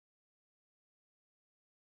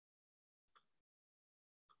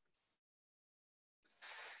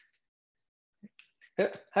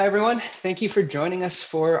Hi, everyone. Thank you for joining us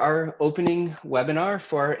for our opening webinar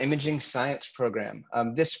for our Imaging Science program.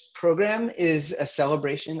 This program is a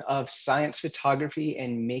celebration of science photography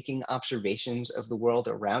and making observations of the world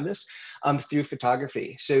around us through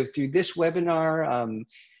photography. So through this webinar,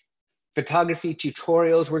 photography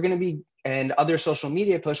tutorials, and other social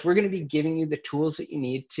media posts, we're going to be giving you the tools that you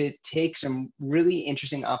need to take some really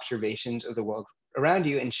interesting observations of the world around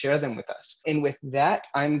you and share them with us. And with that,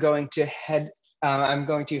 I'm going to hand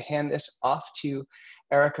this off to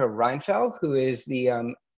Erica Reinfeld, who is the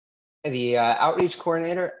outreach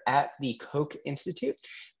coordinator at the Koch Institute.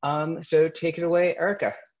 So take it away,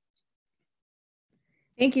 Erica.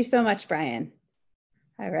 Thank you so much, Brian.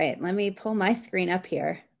 All right, let me pull my screen up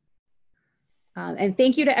here. And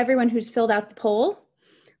thank you to everyone who's filled out the poll.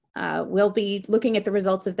 We'll be looking at the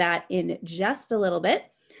results of that in just a little bit.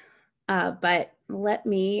 But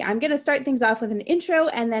I'm going to start things off with an intro,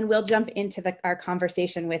 and then we'll jump into our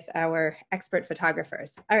conversation with our expert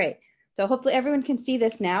photographers. All right, so hopefully everyone can see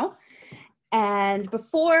this now. And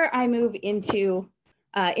before I move into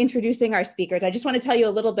introducing our speakers, I just want to tell you a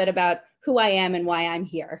little bit about who I am and why I'm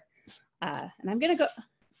here. And I'm going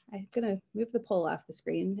to move the poll off the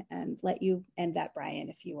screen and let you end that, Brian,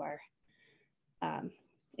 if you are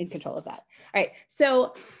in control of that. All right,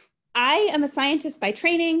 so I am a scientist by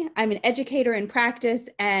training. I'm an educator in practice.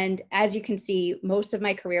 And as you can see, most of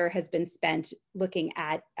my career has been spent looking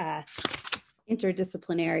at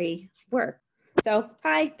interdisciplinary work. So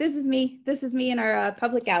hi, this is me. This is me in our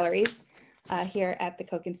public galleries here at the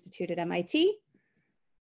Koch Institute at MIT.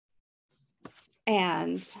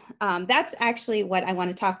 And that's actually what I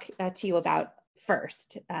want to talk to you about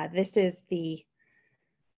first. This is,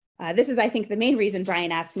 I think, the main reason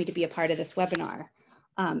Brian asked me to be a part of this webinar.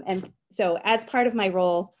 And so as part of my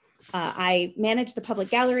role, I manage the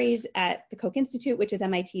public galleries at the Koch Institute, which is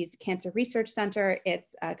MIT's Cancer Research Center.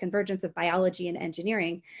 It's a convergence of biology and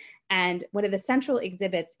engineering. And one of the central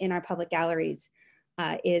exhibits in our public galleries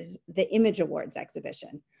is the Image Awards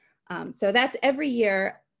exhibition. So that's every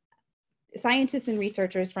year, scientists and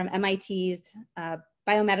researchers from MIT's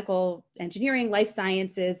biomedical engineering, life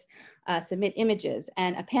sciences submit images,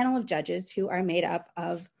 and a panel of judges who are made up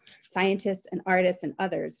of scientists and artists and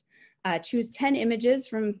others choose 10 images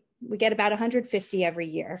from, we get about 150 every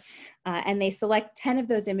year, and they select 10 of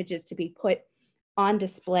those images to be put on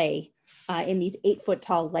display in these 8-foot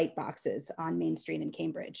tall light boxes on Main Street in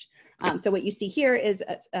Cambridge. So what you see here is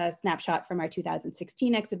a snapshot from our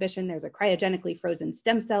 2016 exhibition. There's a cryogenically frozen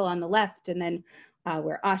stem cell on the left, and then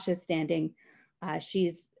where Asha's standing,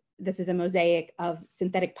 this is a mosaic of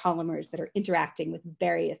synthetic polymers that are interacting with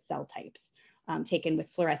various cell types taken with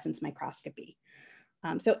fluorescence microscopy.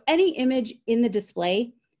 So any image in the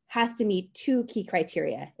display has to meet 2 key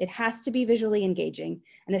criteria. It has to be visually engaging,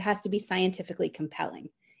 and it has to be scientifically compelling.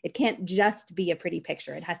 It can't just be a pretty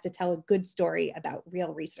picture. It has to tell a good story about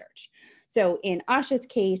real research. So in Asha's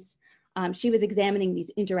case, she was examining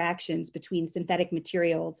these interactions between synthetic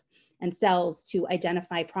materials and cells to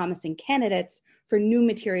identify promising candidates for new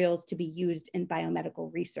materials to be used in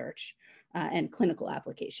biomedical research and clinical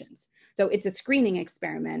applications. So it's a screening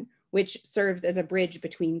experiment which serves as a bridge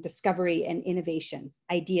between discovery and innovation,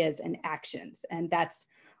 ideas and actions. And that's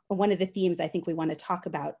one of the themes I think we want to talk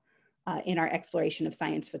about in our exploration of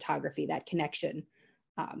science photography, that connection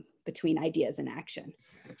between ideas and action.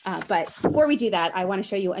 But before we do that, I want to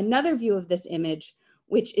show you another view of this image,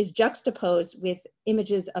 which is juxtaposed with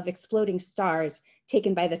images of exploding stars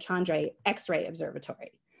taken by the Chandra X-ray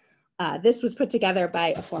Observatory. This was put together by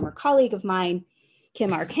a former colleague of mine,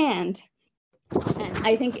 Kim Arkand, and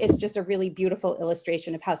I think it's just a really beautiful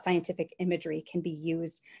illustration of how scientific imagery can be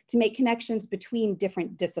used to make connections between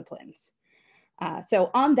different disciplines. So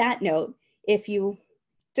on that note, if you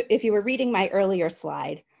were reading my earlier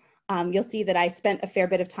slide, you'll see that I spent a fair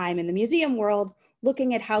bit of time in the museum world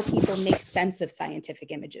looking at how people make sense of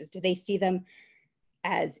scientific images. Do they see them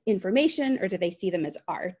as information, or do they see them as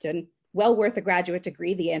art? And well worth a graduate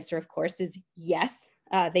degree, the answer, of course, is yes,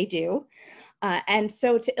 they do. And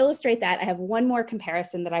so to illustrate that, I have one more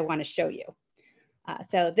comparison that I want to show you.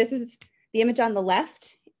 So this is the image on the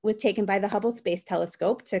left was taken by the Hubble Space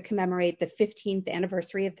Telescope to commemorate the 15th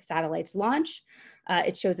anniversary of the satellite's launch.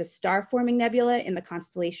 It shows a star-forming nebula in the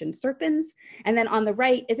constellation Serpens. And then on the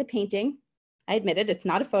right is a painting, I admit it, it's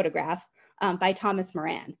not a photograph, by Thomas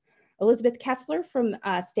Moran. Elizabeth Kessler from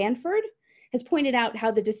Stanford has pointed out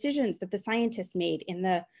how the decisions that the scientists made in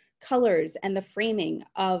the colors and the framing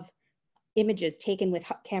of images taken with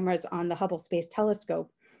cameras on the Hubble Space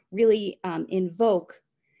Telescope really invoke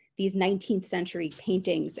these 19th century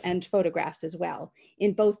paintings and photographs as well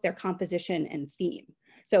in both their composition and theme.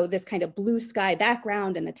 So this kind of blue sky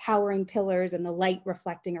background and the towering pillars and the light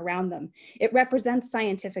reflecting around them, it represents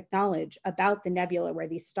scientific knowledge about the nebula where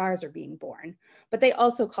these stars are being born. But they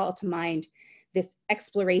also call to mind this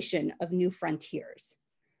exploration of new frontiers.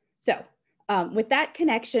 So with that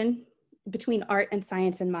connection between art and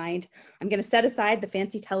science in mind, I'm going to set aside the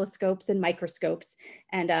fancy telescopes and microscopes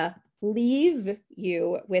and leave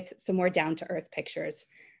you with some more down-to-earth pictures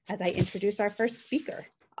as I introduce our first speaker.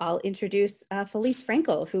 I'll introduce Felice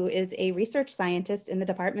Frankel, who is a research scientist in the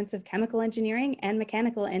departments of chemical engineering and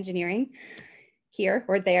mechanical engineering here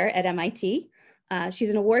or there at MIT. She's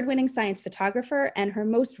an award-winning science photographer, and her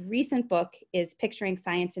most recent book is Picturing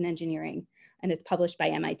Science and Engineering, and it's published by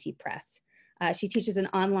MIT Press. She teaches an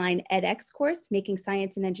online edX course, Making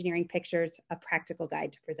Science and Engineering Pictures, a practical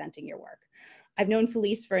guide to presenting your work. I've known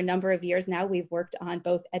Felice for a number of years now. We've worked on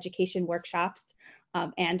both education workshops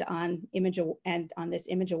and on this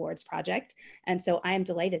Image Awards project. And so I am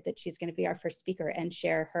delighted that she's going to be our first speaker and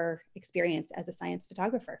share her experience as a science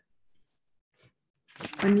photographer.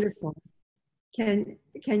 Wonderful. Can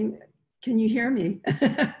you hear me?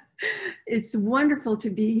 It's wonderful to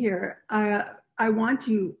be here. I want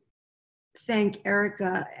to thank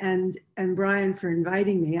Erica and Brian for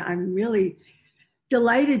inviting me. I'm really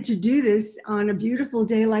delighted to do this on a beautiful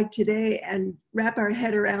day like today and wrap our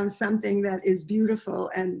head around something that is beautiful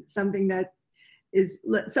and something that is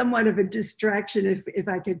somewhat of a distraction, if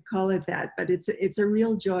I could call it that. But it's a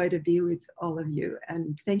real joy to be with all of you,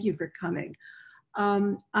 and thank you for coming.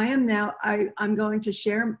 I'm going to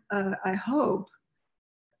share, I hope,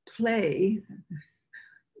 play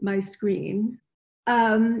my screen.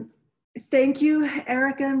 Thank you,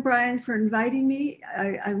 Erica and Brian, for inviting me.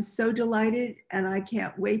 I'm so delighted, and I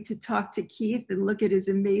can't wait to talk to Keith and look at his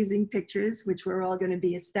amazing pictures, which we're all going to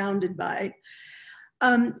be astounded by.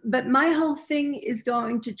 But my whole thing is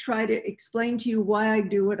going to try to explain to you why I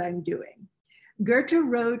do what I'm doing. Goethe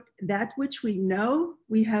wrote, "That which we know,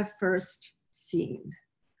 we have first seen."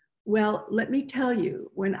 Well, let me tell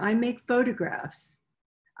you, when I make photographs,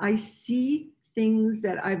 I see things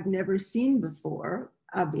that I've never seen before,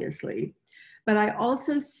 obviously, but I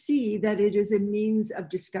also see that it is a means of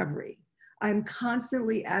discovery. I'm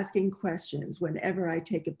constantly asking questions whenever I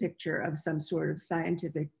take a picture of some sort of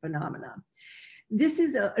scientific phenomena. This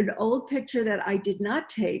is an old picture that I did not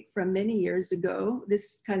take from many years ago.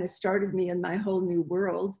 This kind of started me in my whole new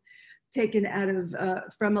world, taken out of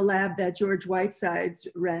from a lab that George Whitesides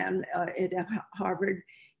ran at Harvard.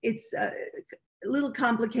 It's a little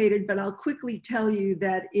complicated, but I'll quickly tell you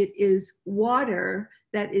that it is water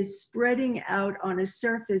that is spreading out on a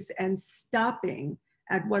surface and stopping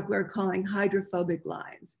at what we're calling hydrophobic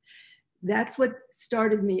lines. That's what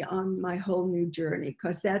started me on my whole new journey,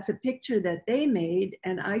 because that's a picture that they made,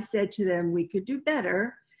 and I said to them we could do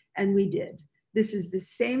better, and we did. This is the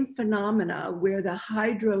same phenomena where the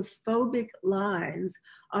hydrophobic lines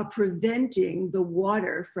are preventing the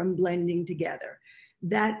water from blending together.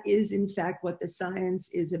 That is, in fact, what the science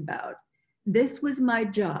is about. This was my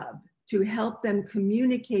job, to help them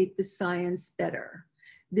communicate the science better.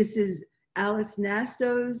 This is Alice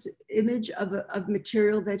Nasto's image of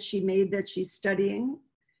material that she made that she's studying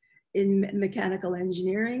in mechanical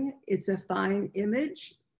engineering. It's a fine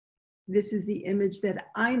image. This is the image that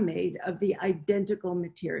I made of the identical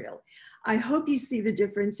material. I hope you see the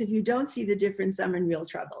difference. If you don't see the difference, I'm in real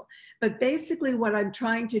trouble. But basically what I'm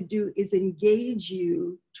trying to do is engage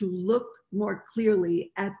you to look more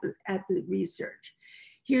clearly at the research.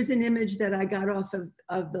 Here's an image that I got off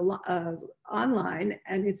of online,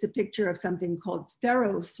 and it's a picture of something called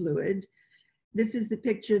ferrofluid. This is the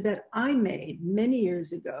picture that I made many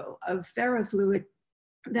years ago of ferrofluid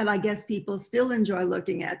that I guess people still enjoy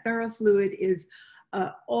looking at. Ferrofluid is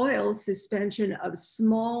oil suspension of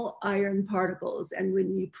small iron particles, and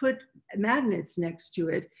when you put magnets next to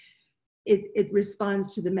it, it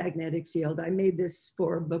responds to the magnetic field. I made this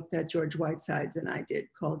for a book that George Whitesides and I did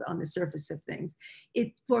called On the Surface of Things.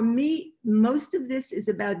 For me, most of this is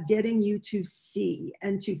about getting you to see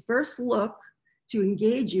and to first look, to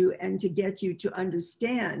engage you and to get you to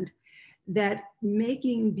understand that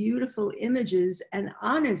making beautiful images and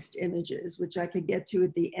honest images, which I could get to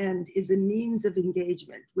at the end, is a means of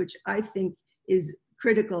engagement, which I think is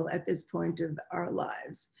critical at this point of our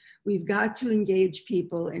lives. We've got to engage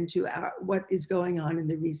people into what is going on in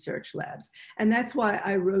the research labs. And that's why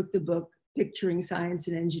I wrote the book, Picturing Science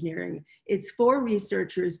and Engineering. It's for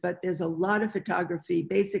researchers, but there's a lot of photography,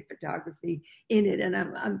 basic photography in it. And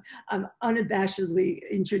I'm unabashedly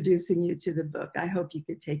introducing you to the book. I hope you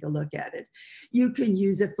could take a look at it. You can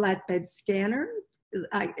use a flatbed scanner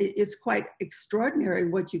it's quite extraordinary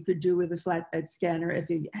what you could do with a flatbed scanner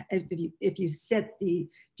if you set the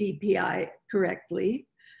DPI correctly.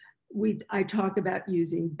 I talk about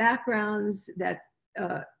using backgrounds that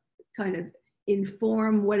kind of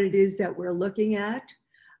inform what it is that we're looking at.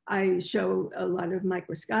 I show a lot of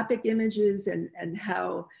microscopic images and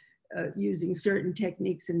how using certain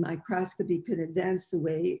techniques in microscopy could advance the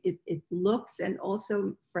way it looks, and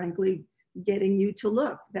also, frankly, getting you to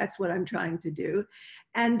look. That's what I'm trying to do.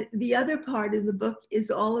 And the other part of the book is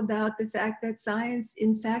all about the fact that science,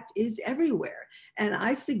 in fact, is everywhere. And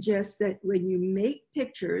I suggest that when you make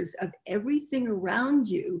pictures of everything around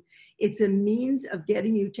you, it's a means of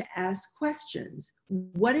getting you to ask questions.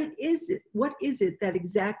 What is it that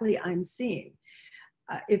exactly I'm seeing?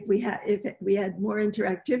 If we had more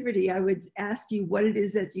interactivity, I would ask you what it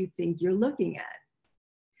is that you think you're looking at.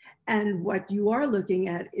 And what you are looking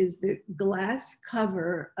at is the glass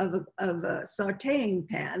cover of a sauteing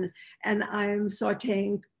pan, and I'm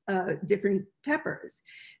sauteing different peppers.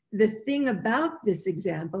 The thing about this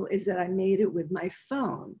example is that I made it with my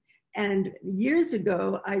phone. And years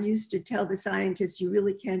ago, I used to tell the scientists, you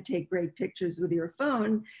really can't take great pictures with your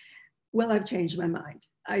phone. Well, I've changed my mind.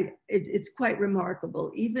 It's quite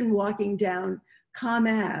remarkable. Even walking down Comm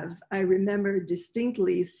Ave, I remember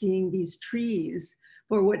distinctly seeing these trees.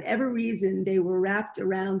 For whatever reason, they were wrapped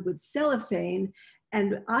around with cellophane,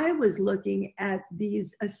 and I was looking at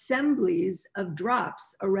these assemblies of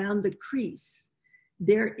drops around the crease.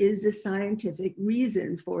 There is a scientific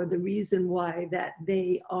reason for the reason why that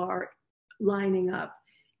they are lining up.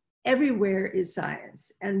 Everywhere is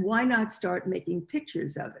science, and why not start making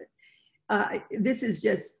pictures of it? This is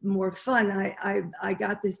just more fun. I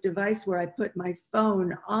got this device where I put my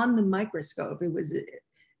phone on the microscope. It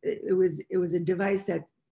was a device that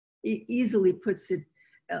easily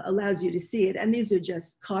allows you to see it. And these are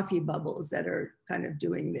just coffee bubbles that are kind of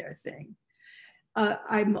doing their thing.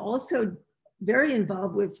 I'm also very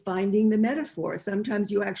involved with finding the metaphor. Sometimes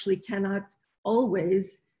you actually cannot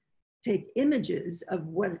always take images of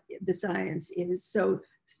what the science is. So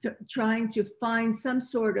trying to find some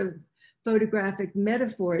sort of photographic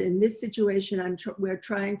metaphor. In this situation, we're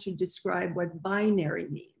trying to describe what binary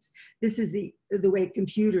means. This is the way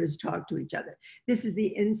computers talk to each other. This is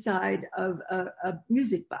the inside of a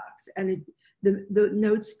music box, and the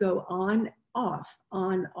notes go on, off,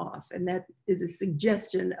 and that is a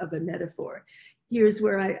suggestion of a metaphor. Here's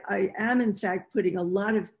where I am, in fact, putting a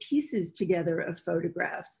lot of pieces together of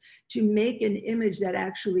photographs to make an image that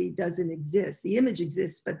actually doesn't exist. The image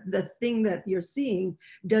exists, but the thing that you're seeing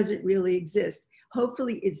doesn't really exist.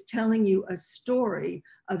 Hopefully, it's telling you a story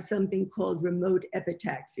of something called remote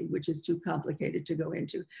epitaxy, which is too complicated to go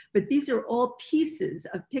into. But these are all pieces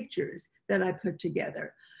of pictures that I put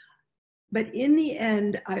together. But in the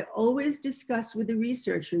end, I always discuss with the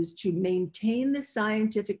researchers to maintain the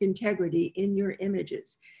scientific integrity in your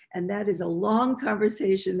images. And that is a long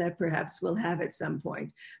conversation that perhaps we'll have at some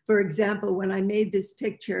point. For example, when I made this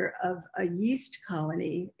picture of a yeast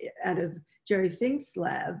colony out of Jerry Fink's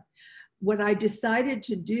lab, what I decided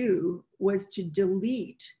to do was to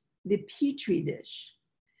delete the Petri dish,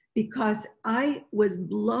 because I was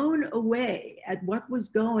blown away at what was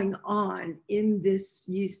going on in this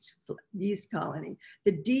yeast colony.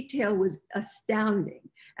 The detail was astounding,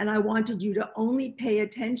 and I wanted you to only pay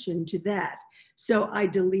attention to that. So I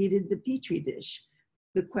deleted the Petri dish.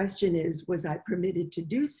 The question is, was I permitted to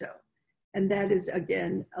do so? And that is,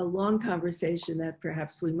 again, a long conversation that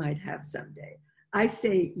perhaps we might have someday. I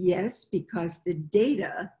say yes, because the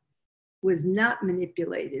data was not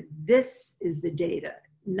manipulated. This is the data,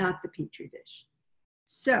 not the Petri dish.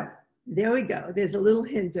 So there we go. There's a little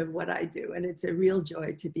hint of what I do, and it's a real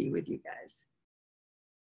joy to be with you guys.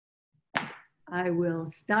 I will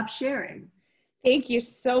stop sharing. Thank you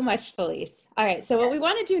so much, Felice. All right, so what we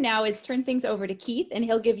want to do now is turn things over to Keith, and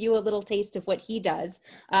he'll give you a little taste of what he does.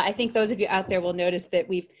 I think those of you out there will notice that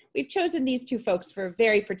we've chosen these two folks for a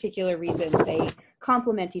very particular reason. They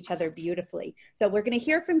complement each other beautifully. So we're going to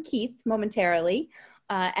hear from Keith momentarily,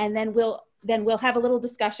 and then we'll have a little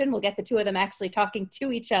discussion. We'll get the two of them actually talking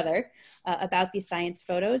to each other about these science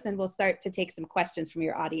photos, and we'll start to take some questions from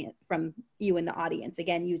from you in the audience,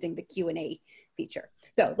 again, using the Q&A feature.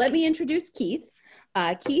 So let me introduce Keith.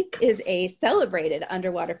 Keith is a celebrated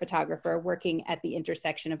underwater photographer working at the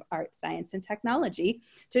intersection of art, science, and technology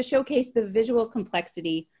to showcase the visual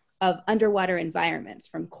complexity of underwater environments,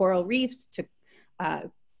 from coral reefs to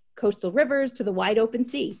coastal rivers to the wide open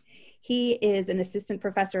sea. He is an assistant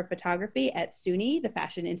professor of photography at SUNY, the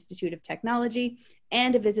Fashion Institute of Technology,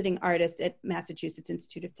 and a visiting artist at Massachusetts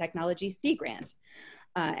Institute of Technology Sea Grant,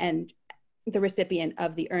 and the recipient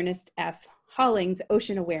of the Ernest F. Hollings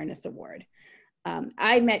Ocean Awareness Award.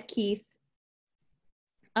 I met Keith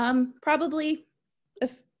probably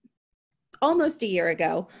almost a year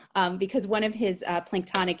ago, because one of his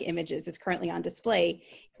planktonic images is currently on display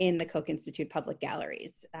in the Koch Institute Public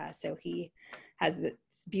Galleries. So he has this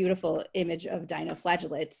beautiful image of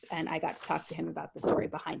dinoflagellates, and I got to talk to him about the story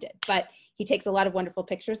behind it. But he takes a lot of wonderful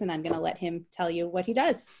pictures, and I'm going to let him tell you what he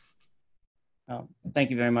does. Thank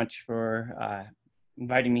you very much for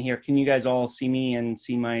inviting me here. Can you guys all see me and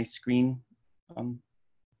see my screen?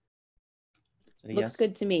 Looks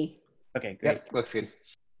good to me. Okay, great. Yep, looks good.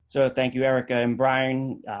 So thank you, Erica and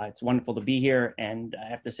Brian. It's wonderful to be here. And I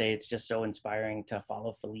have to say, it's just so inspiring to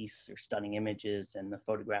follow Felice, her stunning images and the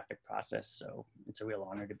photographic process. So it's a real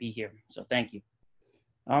honor to be here. So thank you.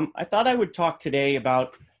 I thought I would talk today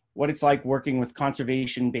about what it's like working with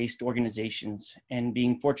conservation-based organizations and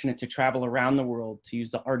being fortunate to travel around the world to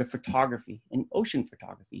use the art of photography and ocean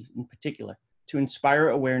photography in particular to inspire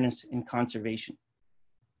awareness and conservation.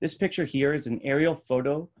 This picture here is an aerial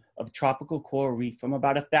photo of tropical coral reef from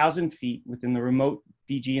about 1,000 feet within the remote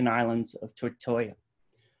Fijian islands of Tortoia.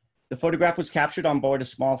 The photograph was captured on board a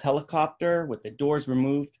small helicopter with the doors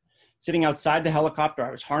removed. Sitting outside the helicopter,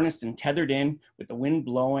 I was harnessed and tethered in with the wind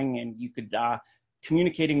blowing, and you could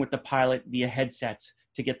communicating with the pilot via headsets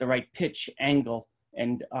to get the right pitch, angle,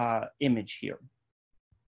 and image here.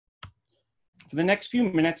 For the next few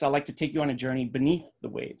minutes, I'd like to take you on a journey beneath the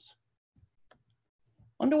waves.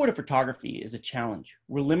 Underwater photography is a challenge.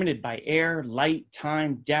 We're limited by air, light,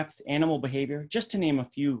 time, depth, animal behavior, just to name a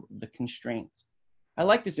few of the constraints. I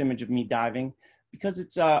like this image of me diving because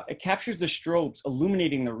it captures the strobes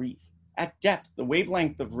illuminating the reef. At depth, the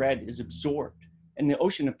wavelength of red is absorbed and the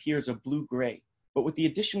ocean appears a blue-gray. But with the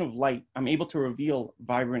addition of light, I'm able to reveal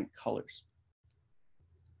vibrant colors.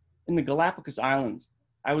 In the Galapagos Islands,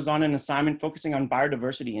 I was on an assignment focusing on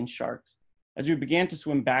biodiversity and sharks. As we began to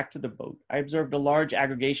swim back to the boat, I observed a large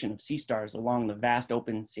aggregation of sea stars along the vast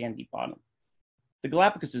open sandy bottom. The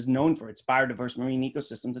Galapagos is known for its biodiverse marine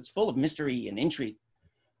ecosystems. It's full of mystery and intrigue.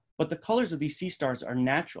 But the colors of these sea stars are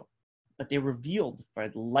natural, but they're revealed by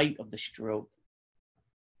the light of the strobe.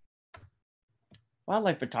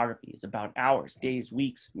 Wildlife photography is about hours, days,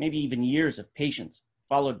 weeks, maybe even years of patience,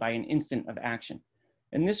 followed by an instant of action.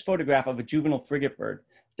 And this photograph of a juvenile frigate bird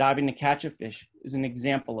diving to catch a fish is an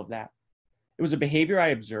example of that. It was a behavior I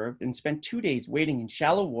observed and spent 2 days waiting in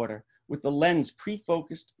shallow water with the lens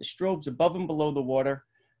pre-focused, the strobes above and below the water.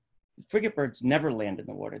 The frigate birds never land in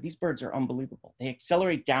the water. These birds are unbelievable. They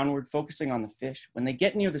accelerate downward, focusing on the fish. When they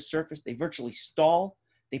get near the surface, they virtually stall.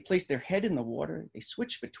 They place their head in the water. They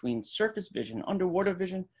switch between surface vision, underwater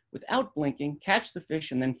vision, without blinking, catch the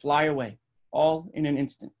fish, and then fly away, all in an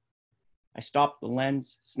instant. I stopped the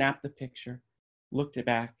lens, snapped the picture, looked it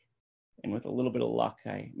back, and with a little bit of luck,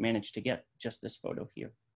 I managed to get just this photo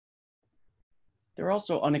here. There are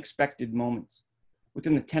also unexpected moments.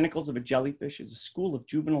 Within the tentacles of a jellyfish is a school of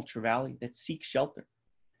juvenile trevally that seek shelter.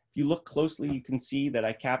 If you look closely, you can see that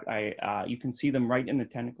you can see them right in the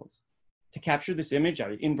tentacles. To capture this image,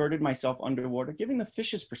 I inverted myself underwater, giving the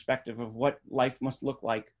fish's perspective of what life must look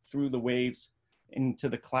like through the waves into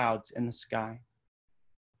the clouds and the sky.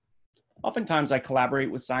 Oftentimes, I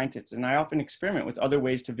collaborate with scientists, and I often experiment with other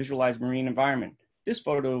ways to visualize marine environment. This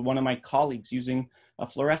photo of one of my colleagues using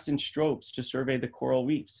fluorescent strobes to survey the coral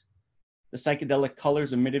reefs. The psychedelic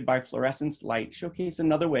colors emitted by fluorescence light showcase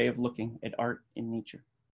another way of looking at art in nature.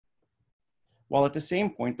 While at the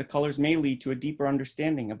same point, the colors may lead to a deeper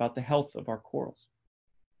understanding about the health of our corals.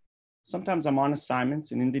 Sometimes I'm on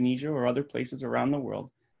assignments in Indonesia or other places around the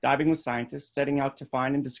world, diving with scientists, setting out to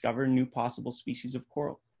find and discover new possible species of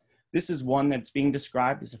coral. This is one that's being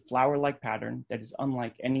described as a flower-like pattern that is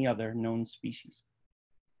unlike any other known species.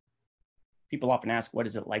 People often ask, what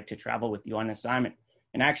is it like to travel with you on assignment?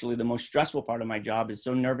 And actually, the most stressful part of my job is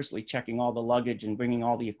so nervously checking all the luggage and bringing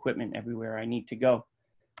all the equipment everywhere I need to go.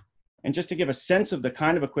 And just to give a sense of the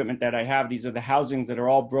kind of equipment that I have, these are the housings that are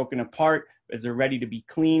all broken apart as they're ready to be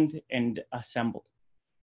cleaned and assembled.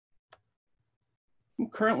 I'm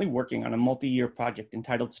currently working on a multi-year project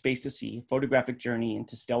entitled Space to Sea, a photographic journey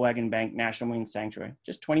into Stellwagen Bank National Marine Sanctuary,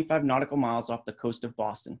 just 25 nautical miles off the coast of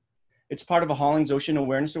Boston. It's part of a Hollings Ocean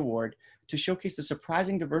Awareness Award to showcase the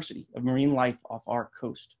surprising diversity of marine life off our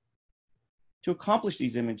coast. To accomplish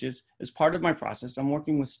these images, as part of my process, I'm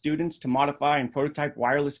working with students to modify and prototype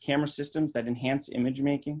wireless camera systems that enhance image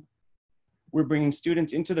making. We're bringing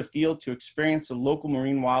students into the field to experience the local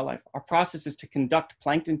marine wildlife. Our process is to conduct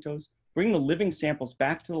plankton tows, bring the living samples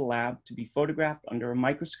back to the lab to be photographed under a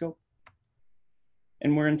microscope.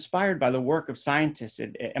 And we're inspired by the work of scientists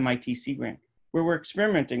at MIT Sea Grant. where we're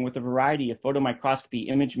experimenting with a variety of photomicroscopy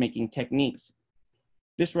image-making techniques.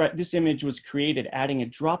 This image was created adding a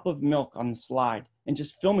drop of milk on the slide and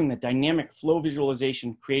just filming the dynamic flow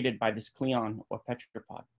visualization created by this cleon or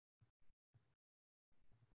petripod.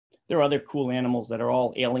 There are other cool animals that are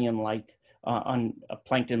all alien-like on a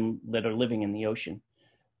plankton that are living in the ocean.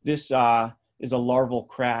 This is a larval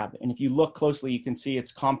crab, and if you look closely, you can see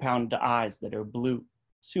its compound eyes that are blue.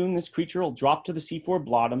 Soon, this creature will drop to the seafloor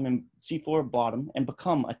bottom and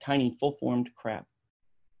become a tiny, full-formed crab.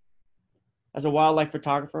 As a wildlife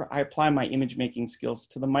photographer, I apply my image-making skills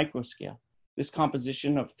to the micro scale. This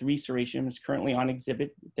composition of 3 serratium is currently on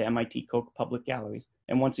exhibit at the MIT Koch Public Galleries,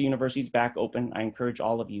 and once the university is back open, I encourage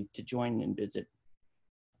all of you to join and visit.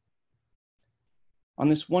 On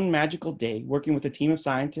this one magical day, working with a team of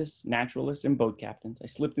scientists, naturalists, and boat captains, I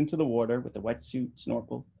slipped into the water with a wetsuit,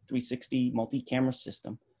 snorkel, 360 multi-camera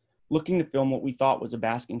system, looking to film what we thought was a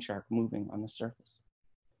basking shark moving on the surface.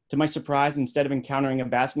 To my surprise, instead of encountering a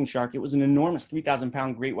basking shark, it was an enormous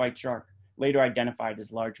 3,000-pound great white shark, later identified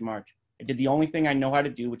as large march. I did the only thing I know how to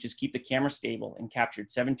do, which is keep the camera stable, and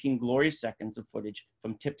captured 17 glorious seconds of footage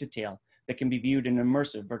from tip to tail that can be viewed in an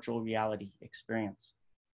immersive virtual reality experience.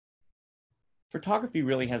 Photography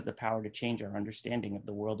really has the power to change our understanding of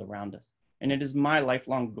the world around us, and it is my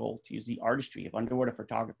lifelong goal to use the artistry of underwater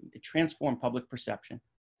photography to transform public perception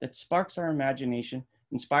that sparks our imagination,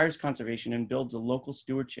 inspires conservation, and builds a local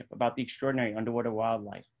stewardship about the extraordinary underwater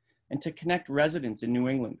wildlife, and to connect residents in New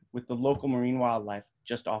England with the local marine wildlife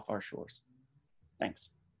just off our shores. Thanks.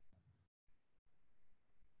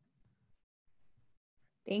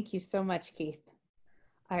 Thank you so much, Keith.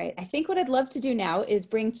 All right, I think what I'd love to do now is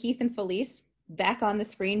bring Keith and Felice back on the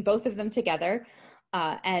screen, both of them together.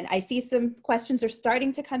 And I see some questions are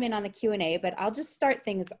starting to come in on the Q&A, but I'll just start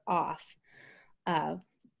things off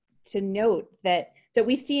to note that, so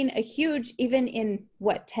we've seen a huge, even in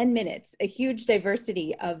 10 minutes, a huge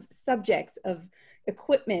diversity of subjects, of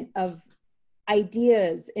equipment, of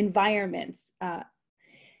ideas, environments.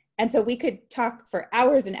 And so we could talk for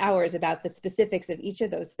hours and hours about the specifics of each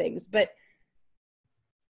of those things. But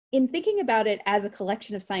in thinking about it as a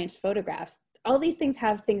collection of science photographs, all these things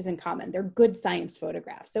have things in common. They're good science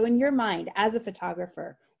photographs. So in your mind, as a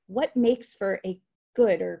photographer, what makes for a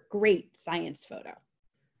good or great science photo?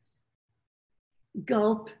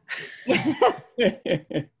 Gulp.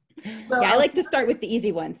 Well, I like to start with the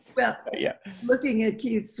easy ones. Well, yeah. Looking at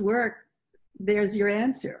Keith's work, there's your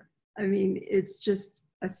answer. I mean, it's just,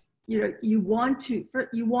 you want to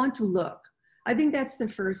look. I think that's the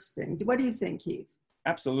first thing. What do you think, Keith?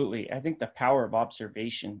 Absolutely. I think the power of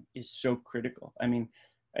observation is so critical. I mean,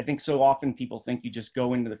 I think so often people think you just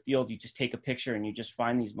go into the field, you just take a picture and you just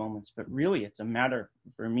find these moments, but really it's a matter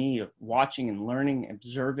for me of watching and learning,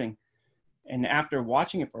 observing. And after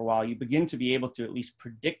watching it for a while, you begin to be able to at least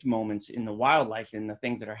predict moments in the wildlife and the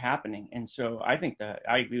things that are happening. And so I think that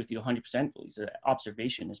I agree with you 100%, Felice.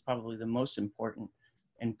 Observation is probably the most important,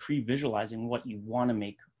 and pre-visualizing what you want to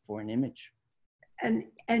make for an image.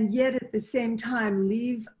 And yet at the same time,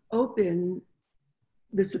 leave open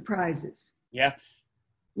the surprises. Yeah.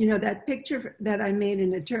 You know, that picture that I made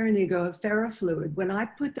an eternity ago of ferrofluid, when I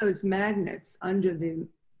put those magnets under the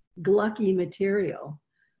glucky material,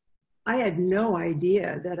 I had no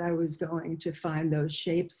idea that I was going to find those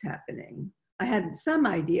shapes happening. I had some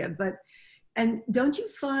idea, and don't you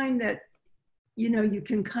find that, you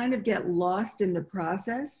can kind of get lost in the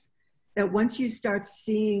process, that once you start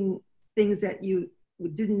seeing things that you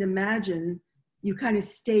didn't imagine, you kind of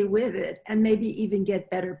stay with it and maybe even get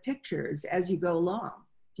better pictures as you go along.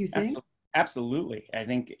 Do you think? Absolutely. I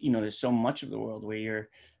think, there's so much of the world where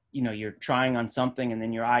you're trying on something and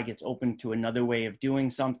then your eye gets open to another way of doing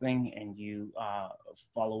something and you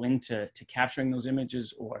follow into capturing those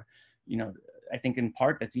images, or, I think in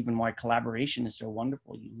part that's even why collaboration is so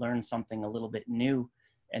wonderful. You learn something a little bit new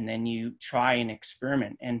and then you try and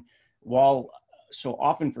experiment. And while so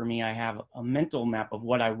often for me, I have a mental map of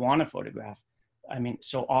what I want to photograph, I mean,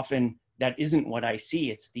 so often that isn't what I see.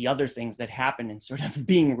 It's the other things that happen, and sort of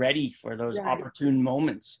being ready for those opportune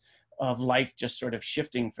moments of life, just sort of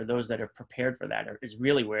shifting for those that are prepared for that, is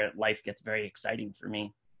really where life gets very exciting for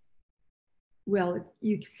me. Well,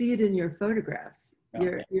 you see it in your photographs.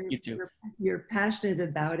 You you're passionate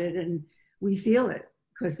about it, and we feel it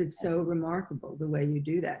because it's so remarkable the way you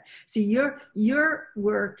do that. So your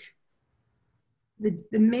work, the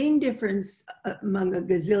main difference among a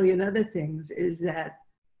gazillion other things is that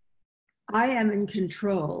I am in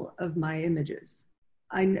control of my images.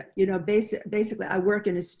 Basically I work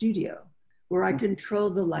in a studio where I control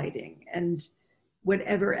the lighting and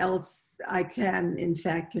whatever else I can in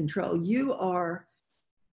fact control. You are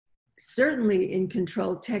certainly in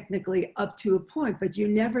control technically up to a point, but you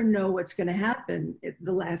never know what's going to happen at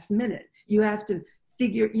the last minute. You have to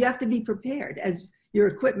be prepared, as your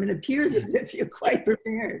equipment appears as if you're quite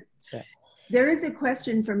prepared. Yeah. There is a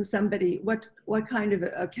question from somebody, what kind of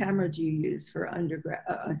a camera do you use for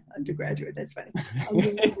undergraduate? That's funny.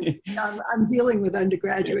 I'm dealing with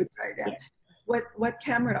undergraduates right now. What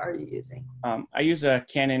camera are you using? I use a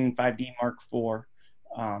Canon 5D Mark IV,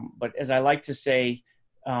 but as I like to say,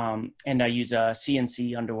 and I use a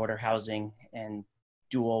CNC underwater housing and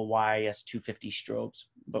dual YS250 strobes.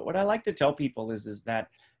 But what I like to tell people is that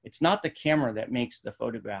it's not the camera that makes the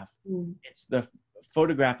photograph. It's the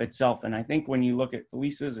photograph itself. And I think when you look at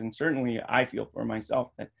Felice's, and certainly I feel for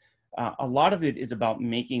myself, that a lot of it is about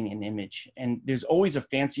making an image. And there's always a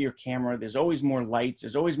fancier camera. There's always more lights.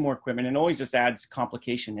 There's always more equipment, and it always just adds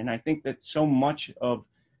complication. And I think that so much of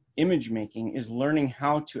image making is learning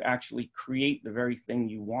how to actually create the very thing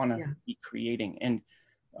you want to be creating. And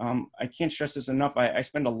I can't stress this enough. I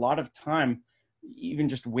spend a lot of time even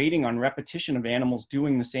just waiting on repetition of animals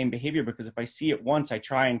doing the same behavior, because if I see it once, I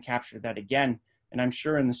try and capture that again. And I'm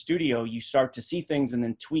sure in the studio, you start to see things and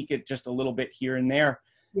then tweak it just a little bit here and there.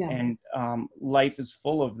 Yeah. And life is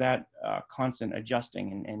full of that constant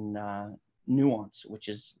adjusting and nuance, which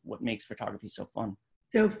is what makes photography so fun.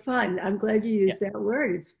 So fun. I'm glad you used that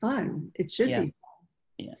word. It's fun. It should be fun.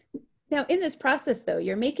 Yeah. Now, in this process, though,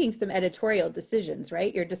 you're making some editorial decisions,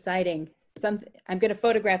 right? You're deciding I'm going to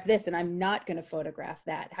photograph this and I'm not going to photograph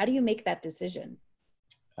that. How do you make that decision?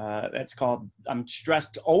 That's called, I'm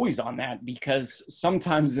stressed always on that, because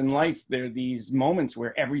sometimes in life, there are these moments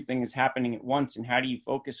where everything is happening at once. And how do you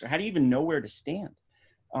focus, or how do you even know where to stand?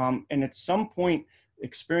 And at some point,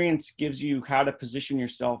 experience gives you how to position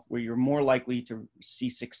yourself where you're more likely to see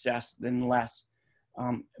success than less.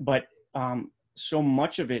 But so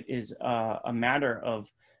much of it is a matter of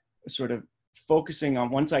sort of focusing on,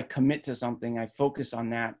 once I commit to something, I focus on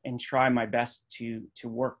that and try my best to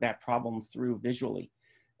work that problem through visually.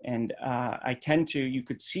 And I tend to, you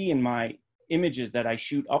could see in my images that I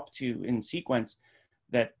shoot up to in sequence,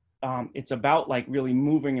 that it's about like really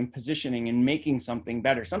moving and positioning and making something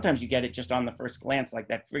better. Sometimes you get it just on the first glance, like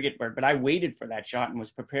that frigate bird, but I waited for that shot and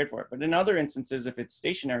was prepared for it. But in other instances, if it's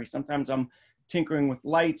stationary, sometimes I'm tinkering with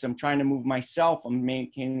lights, I'm trying to move myself, I'm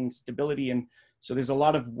maintaining stability. And so there's a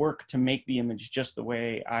lot of work to make the image just the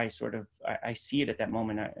way I see it at that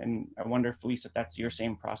moment. And I wonder, Felice, if that's your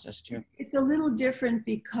same process too. It's a little different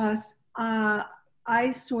because I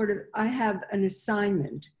have an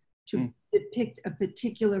assignment to depict a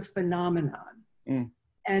particular phenomenon.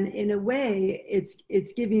 And in a way,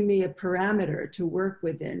 it's giving me a parameter to work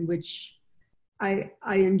within, which I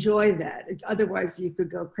enjoy that. Otherwise, you could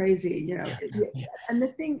go crazy, you know. Yeah. And the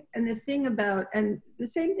thing about, and the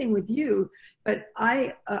same thing with you, but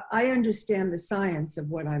I understand the science of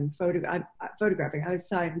what I'm photographing. I have a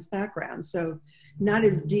science background, so not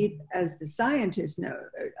as deep as the scientist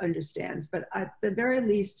understands, but at the very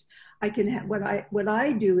least, I can have what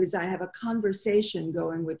I do is I have a conversation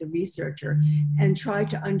going with the researcher and try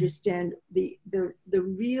to understand the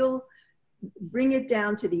real, bring it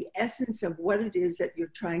down to the essence of what it is that you're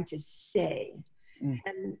trying to say.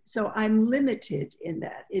 And so I'm limited in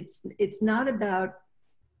that. It's not about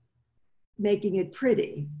making it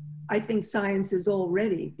pretty. I think science is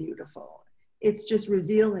already beautiful. It's just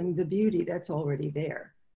revealing the beauty that's already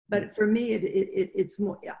there. But for me, it's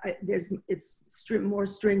more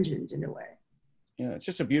stringent in a way. Yeah, it's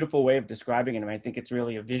just a beautiful way of describing it. And I think it's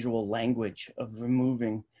really a visual language of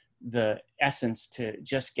removing the essence to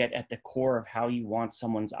just get at the core of how you want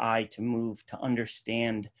someone's eye to move, to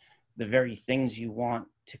understand the very things you want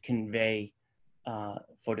to convey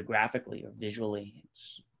photographically or visually.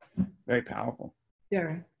 It's very powerful.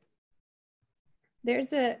 Yeah.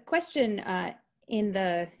 There's a question in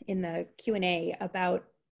the Q&A about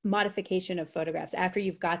modification of photographs. After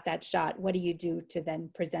you've got that shot, what do you do to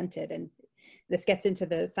then present it? And this gets into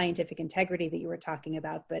the scientific integrity that you were talking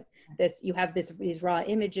about, but you have these raw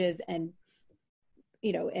images, and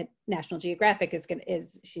you know, at National Geographic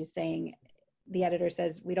she's saying, the editor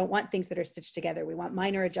says, we don't want things that are stitched together. We want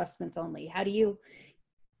minor adjustments only. How do you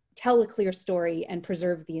tell a clear story and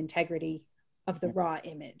preserve the integrity of the raw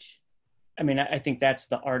image? I mean, I think that's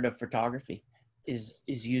the art of photography, is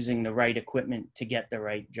using the right equipment to get the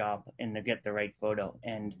right job and to get the right photo.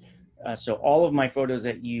 And so all of my photos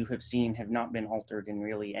that you have seen have not been altered in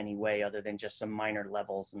really any way other than just some minor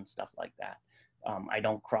levels and stuff like that. I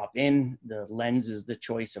don't crop in. The lens is the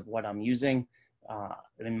choice of what I'm using,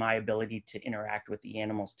 and my ability to interact with the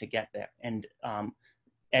animals to get there. And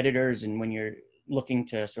editors, and when you're looking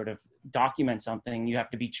to sort of document something, you have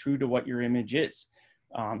to be true to what your image is.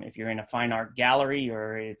 If you're in a fine art gallery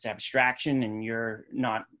or it's abstraction and you're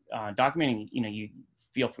not documenting, you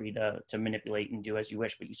feel free to manipulate and do as you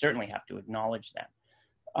wish, but you certainly have to acknowledge that.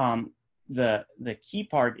 The key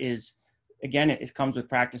part is, again, it comes with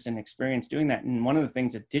practice and experience doing that. And one of the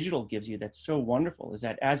things that digital gives you that's so wonderful is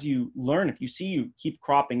that as you learn, if you see you keep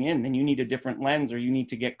cropping in, then you need a different lens or you need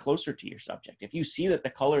to get closer to your subject. If you see that the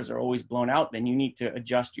colors are always blown out, then you need to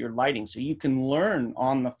adjust your lighting so you can learn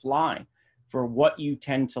on the fly for what you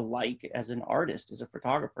tend to like as an artist, as a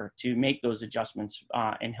photographer, to make those adjustments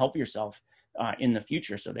and help yourself in the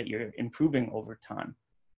future so that you're improving over time.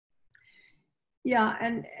 Yeah,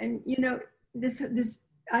 and this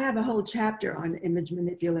I have a whole chapter on image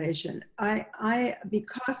manipulation.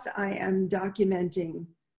 Because I am documenting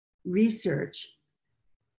research,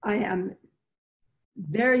 I am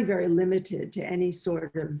very, very limited to any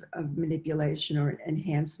sort of manipulation or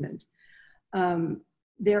enhancement.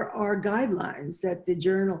 There are guidelines that the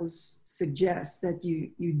journals suggest that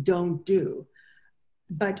you don't do.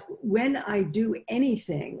 But when I do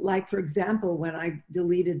anything, like for example, when I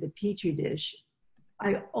deleted the Petri dish,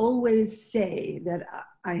 I always say that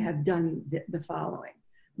I have done the following,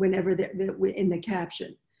 whenever in the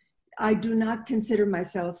caption. I do not consider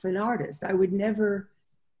myself an artist. I would never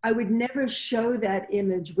show that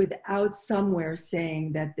image without somewhere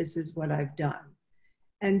saying that this is what I've done.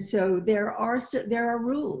 And so there are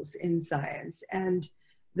rules in science. And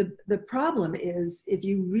the problem is, if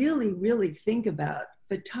you really, really think about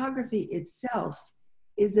photography itself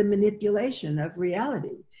is a manipulation of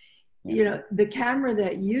reality. The camera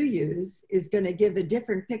that you use is going to give a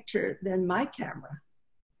different picture than my camera.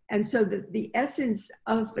 And so the essence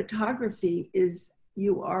of photography is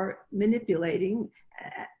you are manipulating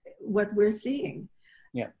what we're seeing.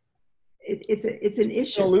 Yeah. It's an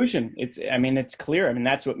issue. Illusion. It's clear.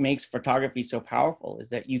 That's what makes photography so powerful, is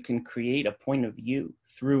that you can create a point of view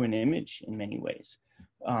through an image in many ways.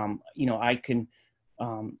 I can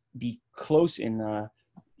be close in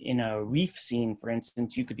a reef scene, for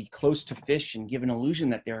instance. You could be close to fish and give an illusion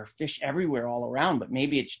that there are fish everywhere all around, but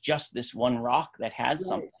maybe it's just this one rock that has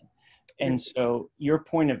something. And so your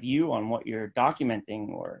point of view on what you're documenting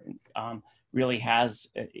or really helps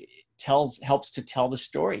to tell the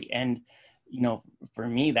story. And for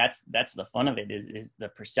me, that's the fun of it, is the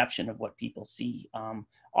perception of what people see.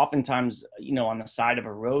 Oftentimes, on the side of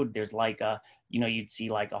a road, there's you'd see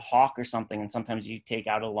like a hawk or something, and sometimes you take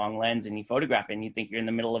out a long lens and you photograph it and you think you're in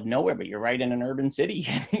the middle of nowhere, but you're right in an urban city.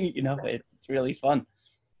 It's really fun.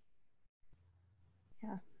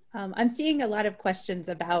 Yeah. I'm seeing a lot of questions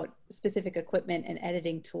about specific equipment and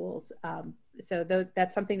editing tools. So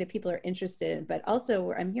that's something that people are interested in, but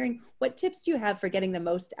also I'm hearing, what tips do you have for getting the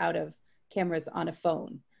most out of cameras on a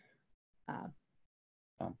phone?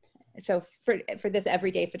 So for this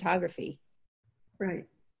everyday photography. Right.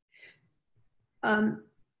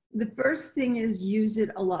 The first thing is use it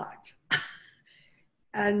a lot.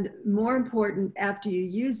 And more important, after you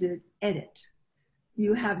use it, edit.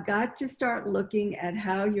 You have got to start looking at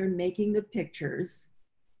how you're making the pictures.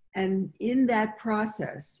 And in that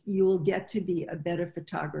process, you will get to be a better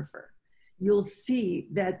photographer. You'll see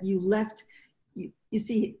that you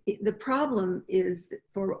see, the problem is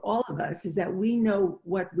for all of us is that we know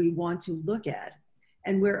what we want to look at.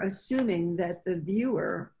 And we're assuming that the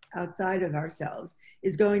viewer outside of ourselves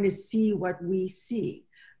is going to see what we see.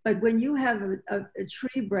 But when you have a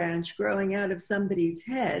tree branch growing out of somebody's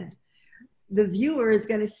head, the viewer is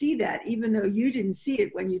going to see that, even though you didn't see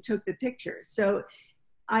it when you took the picture. So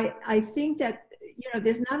I think that,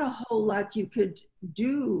 there's not a whole lot you could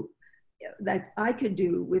do that I could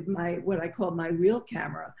do with what I call my real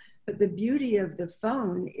camera. But the beauty of the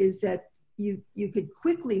phone is that you could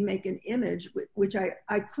quickly make an image, which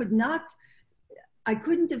I couldn't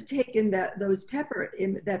have taken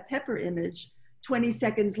that pepper image 20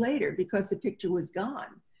 seconds later because the picture was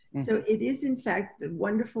gone. Mm-hmm. So it is in fact the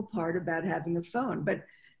wonderful part about having a phone. But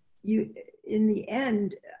in the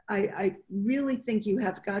end, I really think you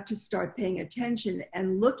have got to start paying attention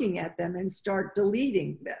and looking at them and start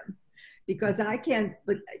deleting them. Because I can't,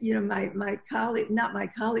 but my colleague, not my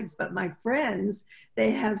colleagues, but my friends,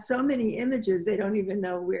 they have so many images, they don't even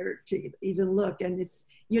know where to even look. And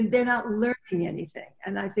they're not learning anything.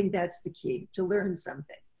 And I think that's the key, to learn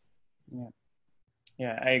something.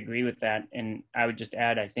 Yeah, I agree with that. And I would just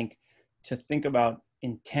add, I think, to think about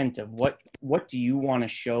intent of what do you want to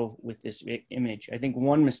show with this image. I think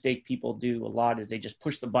one mistake people do a lot is they just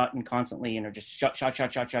push the button constantly and are just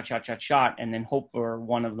shot, and then hope for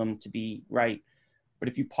one of them to be right. But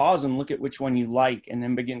if you pause and look at which one you like, and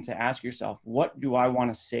then begin to ask yourself, what do I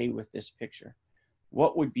want to say with this picture?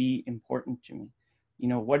 What would be important to me?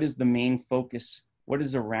 What is the main focus What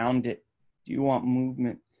is around it? Do you want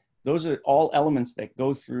movement? Those are all elements that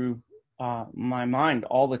go through my mind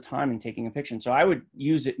all the time in taking a picture. So I would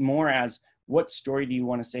use it more as, what story do you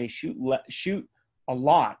want to say? Shoot a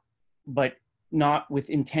lot, but not with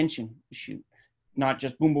intention to shoot. Not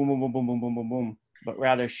just boom, boom, boom, boom, boom, boom, boom, boom, boom, but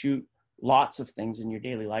rather shoot lots of things in your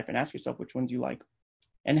daily life and ask yourself which ones you like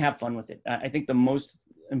and have fun with it. I think the most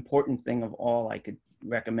important thing of all I could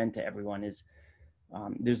recommend to everyone is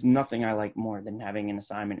there's nothing I like more than having an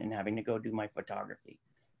assignment and having to go do my photography.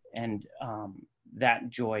 And that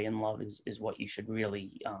joy and love is what you should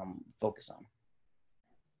really focus on.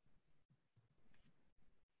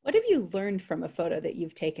 What have you learned from a photo that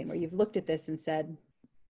you've taken where you've looked at this and said,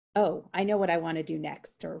 oh, I know what I want to do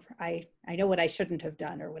next, or I know what I shouldn't have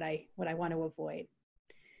done, or what I want to avoid?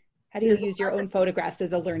 How do you use your own photographs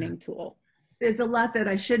as a learning tool? There's a lot that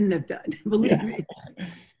I shouldn't have done, believe me.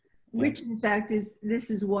 Which in fact this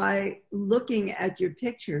is why looking at your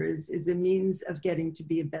pictures is a means of getting to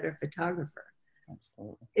be a better photographer.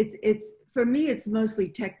 Absolutely. It's for me, it's mostly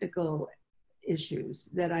technical issues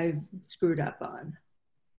that I've screwed up on.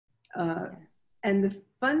 And the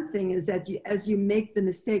fun thing is that as you make the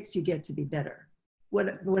mistakes, you get to be better.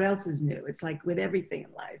 What else is new? It's like with everything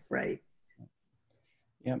in life, right?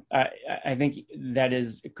 Yeah, I think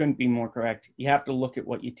it couldn't be more correct. You have to look at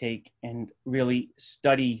what you take and really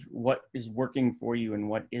study what is working for you and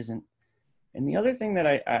what isn't. And the other thing that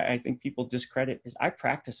I think people discredit is I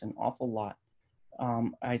practice an awful lot.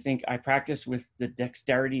 I think I practice with the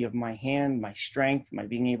dexterity of my hand, my strength, my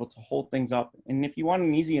being able to hold things up. And if you want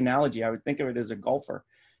an easy analogy, I would think of it as a golfer.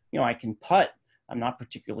 I can putt. I'm not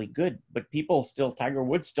particularly good, but Tiger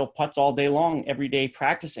Woods still putts all day long, every day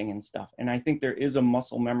practicing and stuff. And I think there is a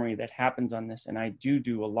muscle memory that happens on this. And I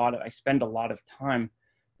I spend a lot of time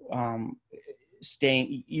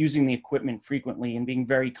using the equipment frequently and being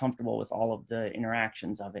very comfortable with all of the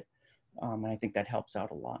interactions of it. And I think that helps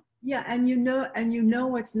out a lot. Yeah, and you know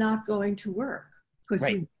what's not going to work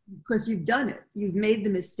because you've done it. You've made the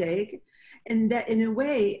mistake, and that in a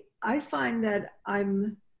way, I find that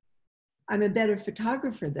I'm a better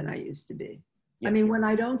photographer than I used to be. Yeah. I mean, when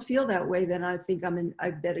I don't feel that way, then I think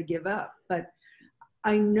I better give up. But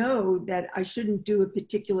I know that I shouldn't do a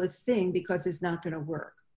particular thing because it's not going to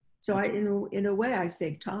work. So in a way, I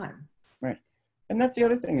save time. Right. And that's the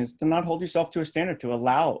other thing, is to not hold yourself to a standard, to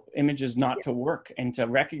allow images not to work, and to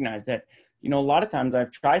recognize that, a lot of times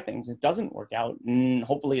I've tried things, it doesn't work out, and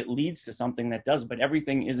hopefully it leads to something that does, but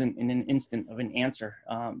everything isn't in an instant of an answer.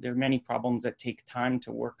 There are many problems that take time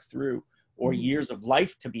to work through, or years of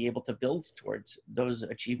life to be able to build towards those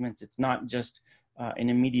achievements. It's not just an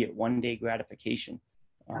immediate one-day gratification,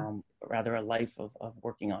 but rather a life of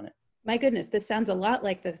working on it. My goodness, this sounds a lot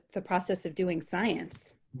like the process of doing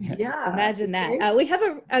science. Yeah. Imagine that. We have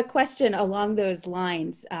a question along those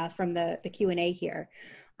lines from the Q&A here,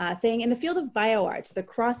 saying, in the field of bioart, the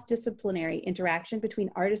cross-disciplinary interaction between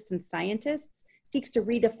artists and scientists seeks to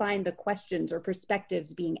redefine the questions or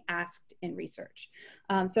perspectives being asked in research.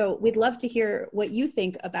 So we'd love to hear what you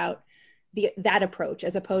think about that approach,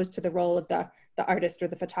 as opposed to the role of the artist or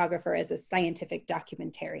the photographer as a scientific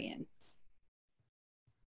documentarian.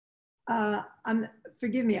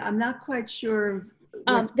 Forgive me, I'm not quite sure.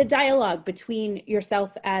 The dialogue between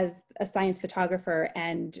yourself as a science photographer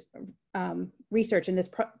and research in this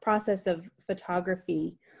process of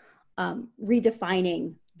photography,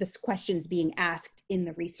 redefining the questions being asked in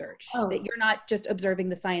the research, that you're not just observing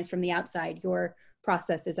the science from the outside, your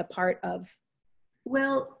process is a part of.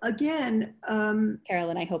 Well, again,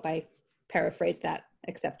 Carolyn, I hope I paraphrased that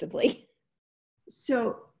acceptably.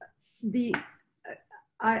 So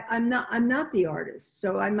I'm not the artist,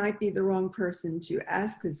 so I might be the wrong person to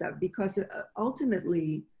ask this of, because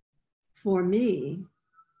ultimately, for me,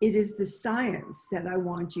 it is the science that I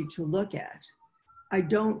want you to look at. I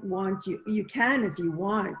don't want you can, if you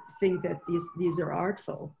want, think that these are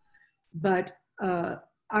artful, but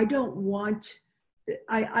I don't want,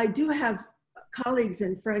 I do have colleagues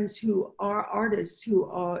and friends who are artists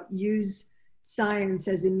who use science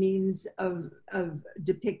as a means of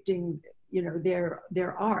depicting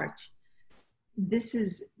their art. This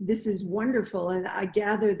is wonderful, and I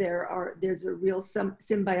gather there's a real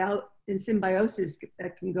symbiosis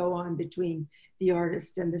that can go on between the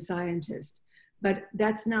artist and the scientist. But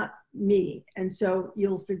that's not me, and so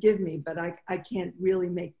you'll forgive me, but I can't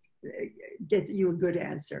really get you a good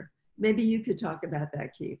answer. Maybe you could talk about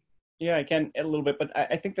that, Keith. Yeah, I can a little bit, but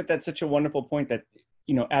I think that that's such a wonderful point, that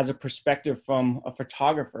as a perspective from a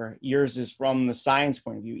photographer, yours is from the science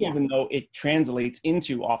point of view, even though it translates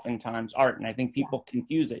into oftentimes art. And I think people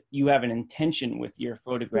confuse it. You have an intention with your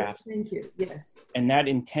photographs. Yes, thank you. Yes. And that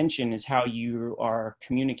intention is how you are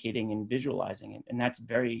communicating and visualizing it. And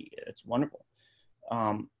it's wonderful.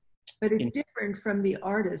 But it's different from the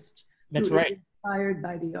artist that's who right. is inspired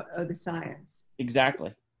by the science.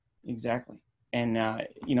 Exactly. And,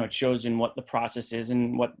 it shows in what the process is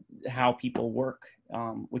and how people work,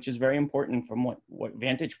 which is very important from what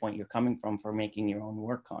vantage point you're coming from for making your own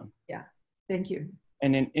work on. Yeah, thank you.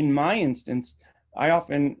 And in my instance, I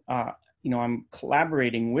often, I'm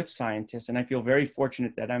collaborating with scientists, and I feel very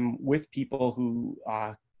fortunate that I'm with people who,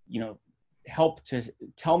 help to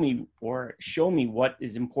tell me or show me what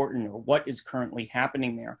is important or what is currently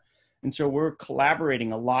happening there. And so we're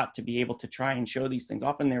collaborating a lot to be able to try and show these things.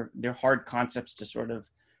 Often they're hard concepts to sort of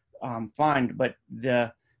find, but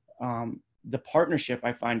the partnership,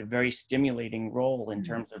 I find a very stimulating role in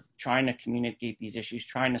terms of trying to communicate these issues,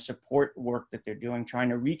 trying to support work that they're doing, trying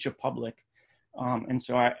to reach a public. And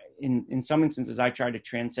so in some instances, I try to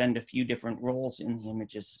transcend a few different roles in the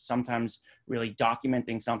images, sometimes really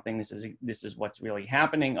documenting something. This is what's really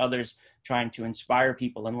happening. Others trying to inspire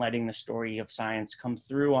people and letting the story of science come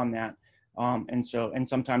through on that. And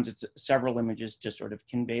sometimes it's several images to sort of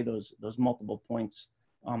convey those multiple points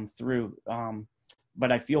through.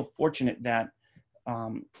 But I feel fortunate that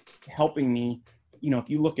helping me, if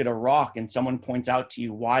you look at a rock and someone points out to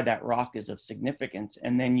you why that rock is of significance,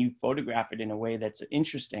 and then you photograph it in a way that's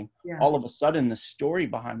interesting, all of a sudden the story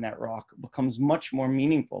behind that rock becomes much more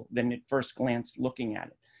meaningful than at first glance looking at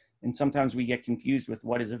it. And sometimes we get confused with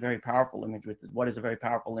what is a very powerful image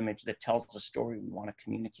that tells a story we want to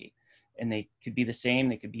communicate. And they could be the same,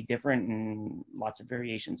 they could be different, and lots of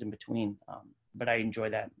variations in between. But I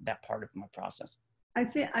enjoy that part of my process. I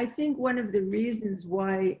think one of the reasons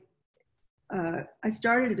why I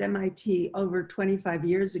started at MIT over 25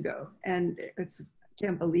 years ago, and I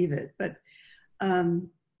can't believe it, but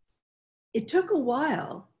it took a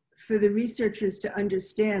while for the researchers to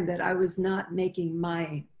understand that I was not making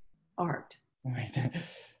my art, right.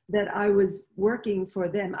 that I was working for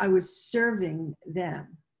them, I was serving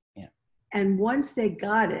them. Yeah. And once they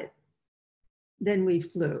got it, then we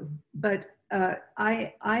flew. But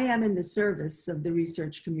I am in the service of the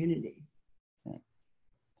research community.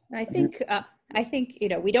 I think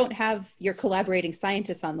we don't have your collaborating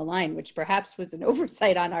scientists on the line, which perhaps was an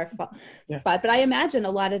oversight on our spot. But I imagine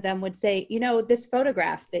a lot of them would say, this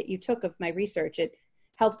photograph that you took of my research, it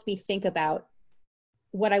helped me think about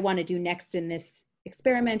what I want to do next in this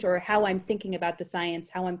experiment, or how I'm thinking about the science,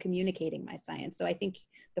 how I'm communicating my science. So I think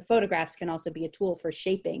the photographs can also be a tool for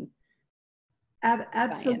shaping.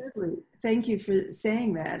 Absolutely. Science. Thank you for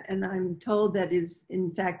saying that. And I'm told that is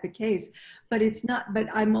in fact the case, but it's not, but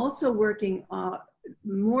I'm also working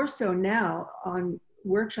more so now on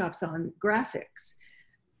workshops on graphics,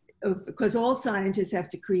 because all scientists have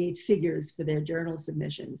to create figures for their journal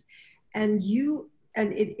submissions. And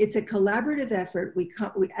it's a collaborative effort. We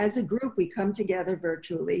as a group, we come together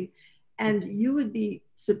virtually, and you would be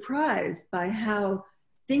surprised by how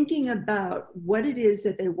thinking about what it is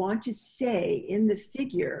that they want to say in the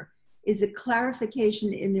figure is a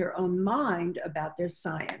clarification in their own mind about their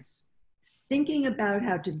science. Thinking about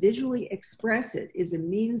how to visually express it is a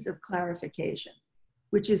means of clarification,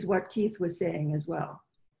 which is what Keith was saying as well.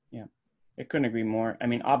 Yeah, I couldn't agree more. I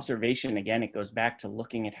mean, observation, again, it goes back to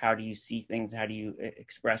looking at how do you see things, how do you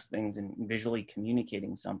express things, and visually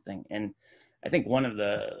communicating something. And I think one of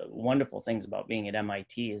the wonderful things about being at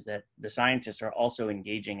MIT is that the scientists are also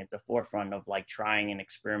engaging at the forefront of trying and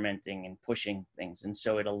experimenting and pushing things. And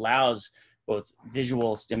so it allows both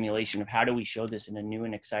visual stimulation of how do we show this in a new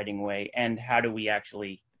and exciting way, and how do we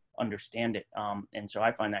actually understand it. And so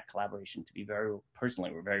I find that collaboration to be very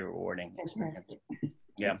rewarding experience.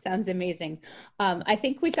 Yeah. That sounds amazing. I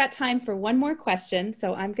think we've got time for one more question.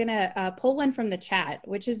 So I'm going to pull one from the chat,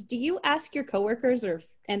 which is, do you ask your coworkers or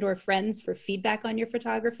friends for feedback on your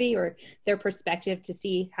photography, or their perspective to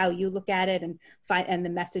see how you look at it and the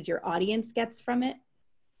message your audience gets from it?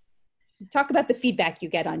 Talk about the feedback you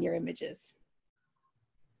get on your images.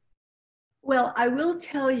 Well, I will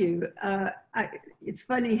tell you, it's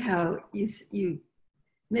funny how you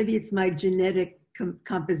maybe it's my genetic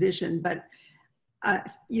composition, but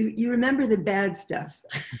you remember the bad stuff.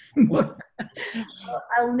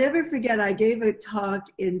 I'll never forget, I gave a talk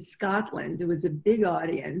in Scotland. It was a big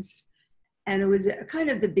audience, and it was kind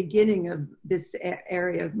of the beginning of this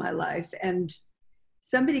area of my life. And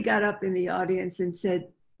somebody got up in the audience and said,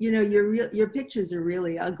 your pictures are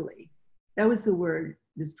really ugly. That was the word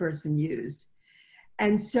this person used.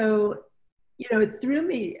 And so, it threw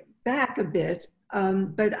me back a bit,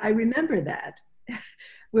 but I remember that.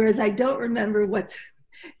 Whereas I don't remember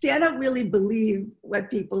see, I don't really believe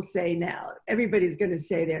what people say now. Everybody's going to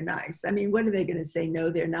say they're nice. I mean, what are they going to say? No,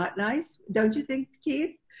 they're not nice. Don't you think,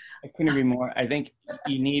 Keith? I couldn't agree more. I think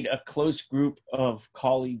you need a close group of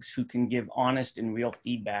colleagues who can give honest and real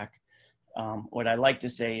feedback. What I like to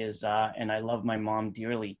say is, and I love my mom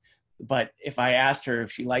dearly, but if I asked her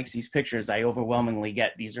if she likes these pictures, I overwhelmingly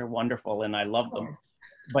get these are wonderful and I love them.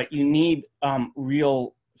 But you need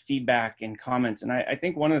real feedback and comments. And I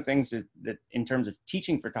think one of the things is that in terms of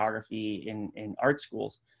teaching photography in art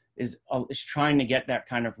schools is trying to get that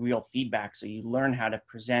kind of real feedback. So you learn how to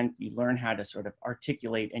present, you learn how to sort of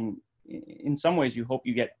articulate, and in some ways you hope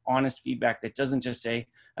you get honest feedback that doesn't just say,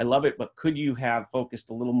 I love it, but could you have focused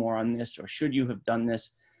a little more on this, or should you have done this?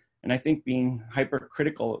 And I think being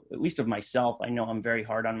hypercritical, at least of myself, I know I'm very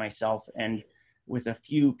hard on myself, and with a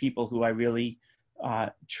few people who I really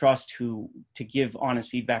trust to give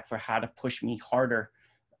honest feedback for how to push me harder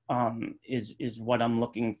is what I'm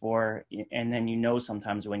looking for. And then,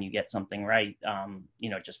 sometimes when you get something right,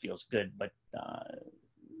 it just feels good, but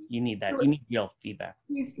you need that. You need real feedback.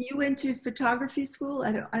 You went to photography school?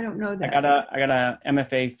 I don't know that. I got a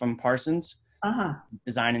MFA from Parsons,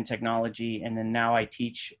 design and technology. And then now I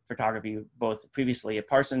teach photography, both previously at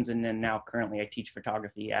Parsons, and then now currently I teach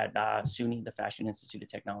photography at SUNY, the Fashion Institute of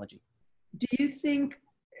Technology. Do you think,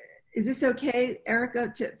 is this okay,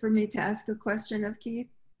 Erica, for me to ask a question of Keith?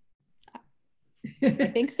 I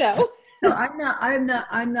think so. So I'm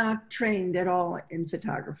not trained at all in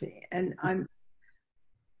photography, and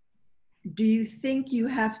do you think you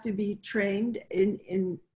have to be trained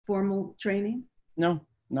in formal training? No,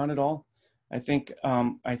 not at all. I think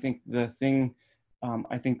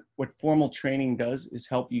what formal training does is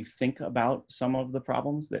help you think about some of the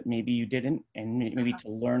problems that maybe you didn't, and maybe to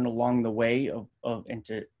learn along the way and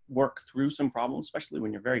to work through some problems, especially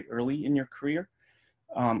when you're very early in your career.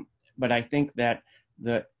 But I think that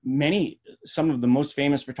some of the most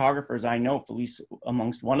famous photographers I know, Felice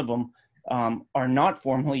amongst one of them, are not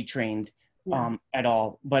formally trained at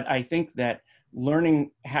all. But I think that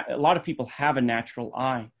a lot of people have a natural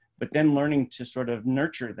eye, but then learning to sort of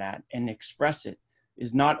nurture that and express it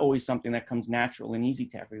is not always something that comes natural and easy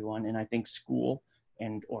to everyone. And I think school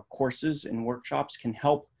or courses and workshops can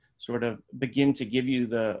help sort of begin to give you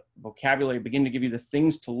the vocabulary, begin to give you the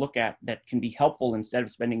things to look at that can be helpful. Instead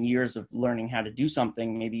of spending years of learning how to do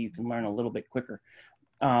something, maybe you can learn a little bit quicker.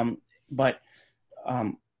 But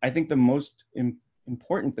I think the most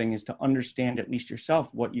important thing is to understand, at least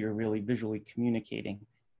yourself, what you're really visually communicating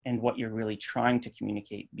and what you're really trying to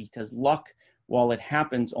communicate. Because luck, while it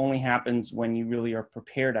happens, only happens when you really are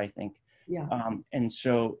prepared, I think. Yeah. And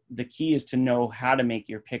so the key is to know how to make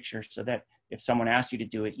your picture so that if someone asked you to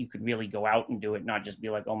do it, you could really go out and do it, not just be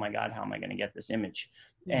like, oh my God, how am I going to get this image?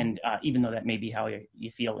 Yeah. And even though that may be how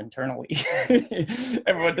you feel internally,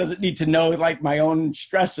 everyone doesn't need to know like my own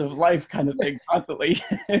stress of life kind of thing constantly.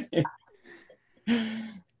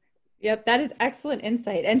 Yep, that is excellent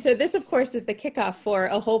insight. And so this, of course, is the kickoff for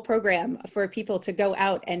a whole program for people to go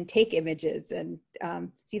out and take images and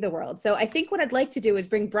see the world. So I think what I'd like to do is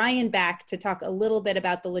bring Brian back to talk a little bit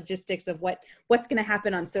about the logistics of what's going to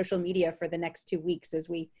happen on social media for the next 2 weeks as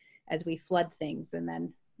we flood things. And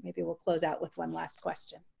then maybe we'll close out with one last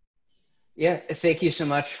question. Yeah, thank you so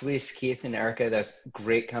much, Felice, Keith, and Erica. That's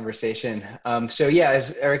great conversation. So yeah,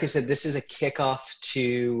 as Erica said, this is a kickoff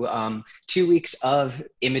to 2 weeks of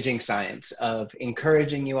imaging science, of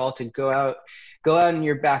encouraging you all to go out in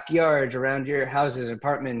your backyard, around your houses,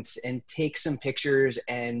 apartments, and take some pictures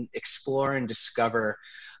and explore and discover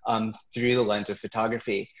through the lens of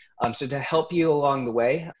photography. So to help you along the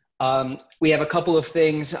way, we have a couple of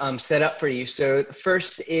things set up for you. So the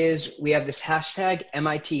first is we have this hashtag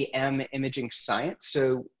MITM Imaging Science.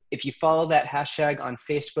 So if you follow that hashtag on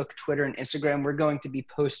Facebook, Twitter, and Instagram, we're going to be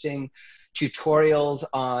posting tutorials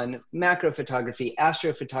on macro photography,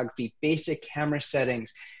 astrophotography, basic camera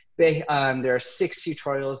settings. There are 6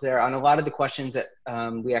 tutorials there on a lot of the questions that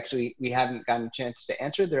we haven't gotten a chance to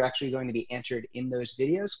answer. They're actually going to be answered in those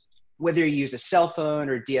videos. Whether you use a cell phone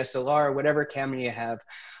or DSLR or whatever camera you have,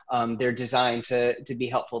 they're designed to be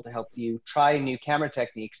helpful, to help you try new camera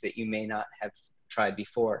techniques that you may not have tried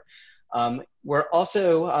before. We're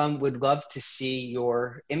also would love to see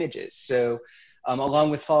your images. So along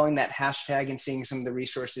with following that hashtag and seeing some of the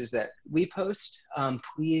resources that we post,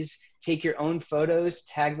 please take your own photos,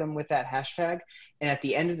 tag them with that hashtag. And at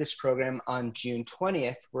the end of this program on June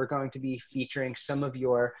 20th, we're going to be featuring some of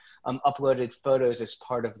your uploaded photos as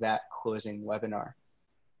part of that closing webinar.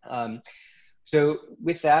 So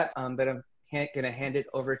with that, I'm going to going to hand it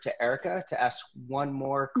over to Erica to ask one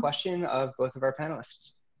more question of both of our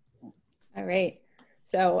panelists. All right.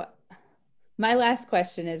 So my last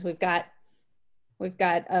question is, we've got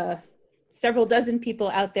several dozen people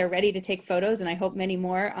out there ready to take photos, and I hope many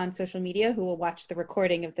more on social media who will watch the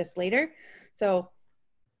recording of this later. So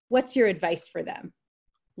what's your advice for them?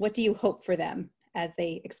 What do you hope for them as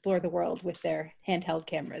they explore the world with their handheld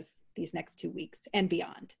cameras these next 2 weeks and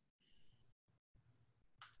beyond?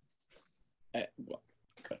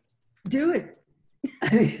 Do it.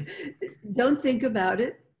 Don't think about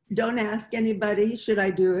it. Don't ask anybody, should I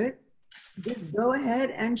do it? Just go ahead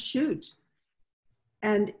and shoot.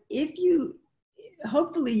 And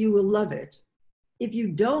hopefully you will love it. If you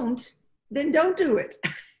don't, then don't do it.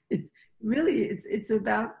 Really, it's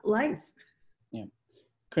about life. Yeah,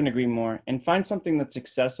 couldn't agree more. And find something that's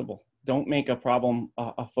accessible. Don't make a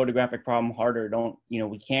photographic problem harder.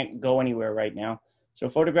 We can't go anywhere right now. So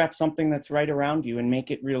photograph something that's right around you and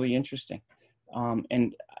make it really interesting.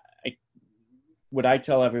 What I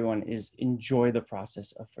tell everyone is enjoy the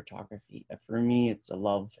process of photography. For me, it's a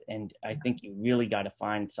love, and I think you really got to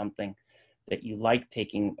find something that you like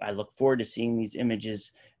taking. I look forward to seeing these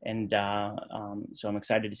images, and so I'm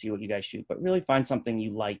excited to see what you guys shoot, but really find something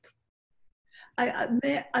you like. I'm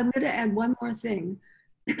going to add one more thing.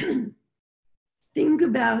 Think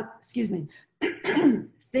about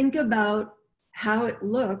how it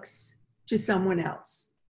looks to someone else.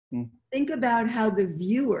 Think about how the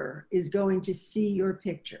viewer is going to see your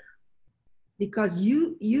picture, because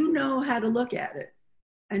you know how to look at it,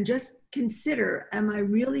 and just consider, am I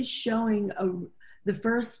really showing the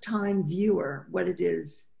first time viewer what it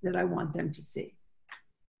is that I want them to see?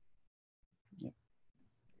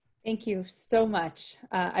 Thank you so much.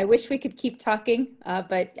 I wish we could keep talking,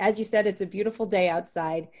 but as you said, it's a beautiful day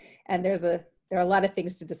outside, and there are a lot of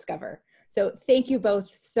things to discover. So thank you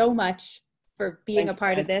both so much for being a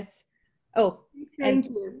part of this. Oh, thank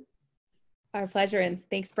you. Our pleasure. And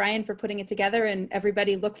thanks, Brian, for putting it together. And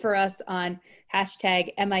everybody look for us on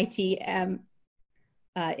 #MITM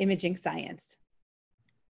Imaging Science.